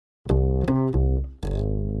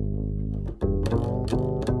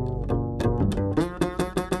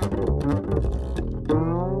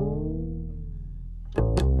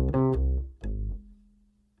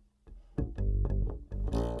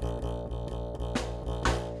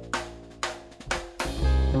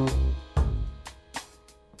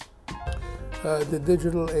The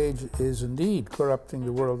digital age is indeed corrupting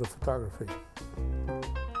the world of photography.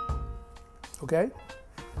 Okay?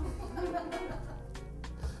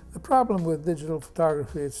 The problem with digital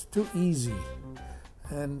photography, it's too easy.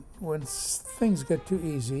 And when things get too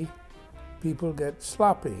easy, people get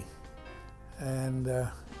sloppy. And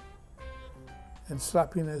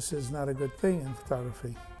sloppiness is not a good thing in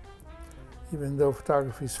photography. Even though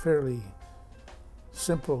photography is fairly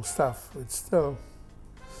simple stuff, it's still,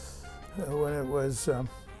 when it was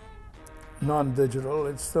non-digital,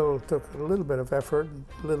 it still took a little bit of effort,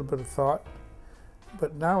 a little bit of thought.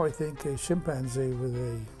 But now I think a chimpanzee with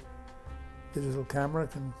a digital camera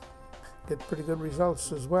can get pretty good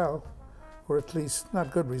results as well, or at least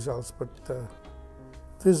not good results, but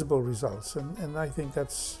visible results. And I think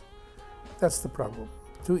that's the problem.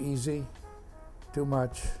 Too easy, too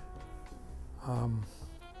much,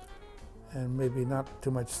 and maybe not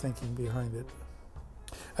too much thinking behind it.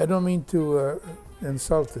 I don't mean to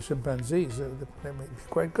insult the chimpanzees. They may be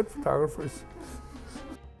quite good photographers.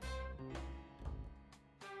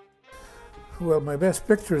 Well, my best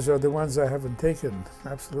pictures are the ones I haven't taken,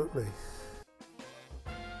 absolutely.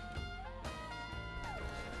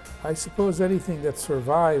 I suppose anything that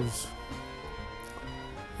survives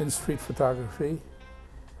in street photography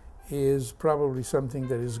is probably something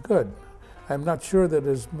that is good. I'm not sure that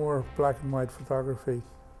there's more black and white photography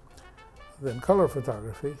than color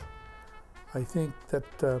photography. I think that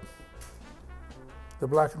the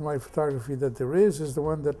black and white photography that there is the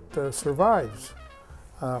one that survives.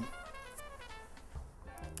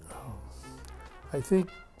 I think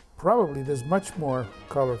probably there's much more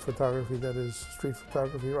color photography that is street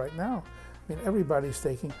photography right now. I mean, everybody's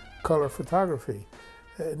taking color photography.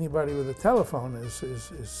 Anybody with a telephone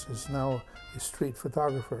is now a street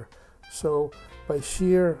photographer. So by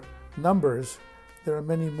sheer numbers, there are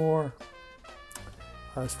many more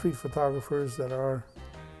street photographers that are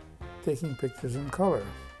taking pictures in color.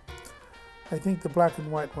 I think the black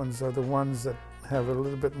and white ones are the ones that have a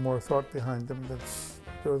little bit more thought behind them.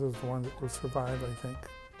 Those are the ones that will survive, I think.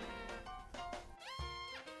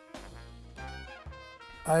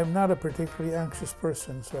 I'm not a particularly anxious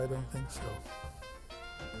person, so I don't think so.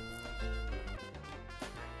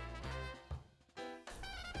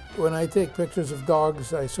 When I take pictures of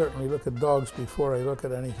dogs, I certainly look at dogs before I look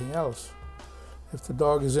at anything else. If the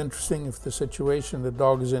dog is interesting, if the situation the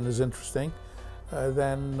dog is in is interesting,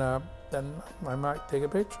 then I might take a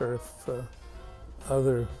picture if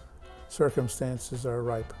other circumstances are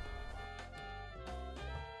ripe.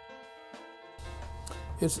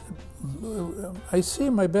 I see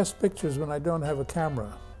my best pictures when I don't have a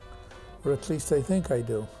camera, or at least I think I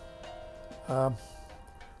do.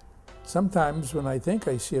 Sometimes when I think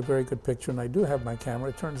I see a very good picture and I do have my camera,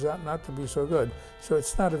 it turns out not to be so good. So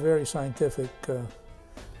it's not a very scientific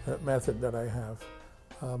method that I have.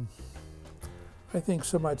 I think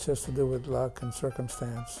so much has to do with luck and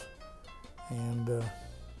circumstance. And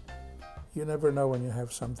you never know when you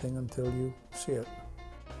have something until you see it.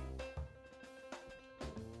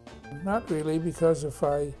 Not really, because if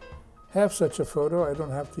I have such a photo, I don't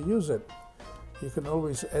have to use it. You can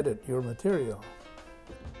always edit your material.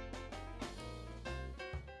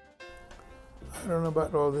 I don't know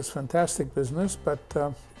about all this fantastic business,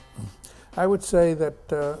 but I would say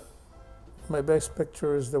that my best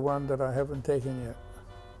picture is the one that I haven't taken yet.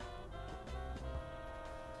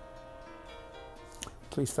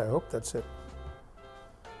 At least I hope that's it.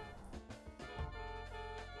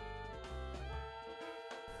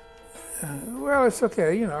 Well, it's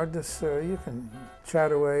okay, you know, you can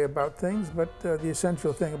chat away about things, but the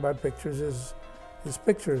essential thing about pictures is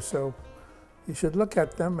pictures, so you should look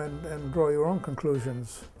at them and draw your own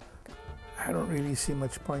conclusions. I don't really see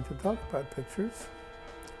much point to talk about pictures.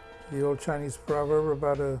 The old Chinese proverb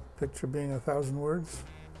about a picture being 1,000 words,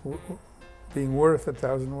 being worth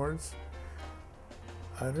 1,000 words.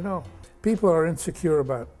 I don't know. People are insecure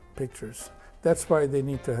about pictures. That's why they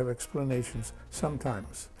need to have explanations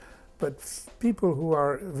sometimes. But people who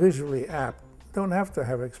are visually apt don't have to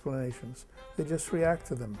have explanations. They just react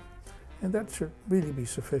to them. And that should really be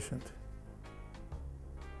sufficient.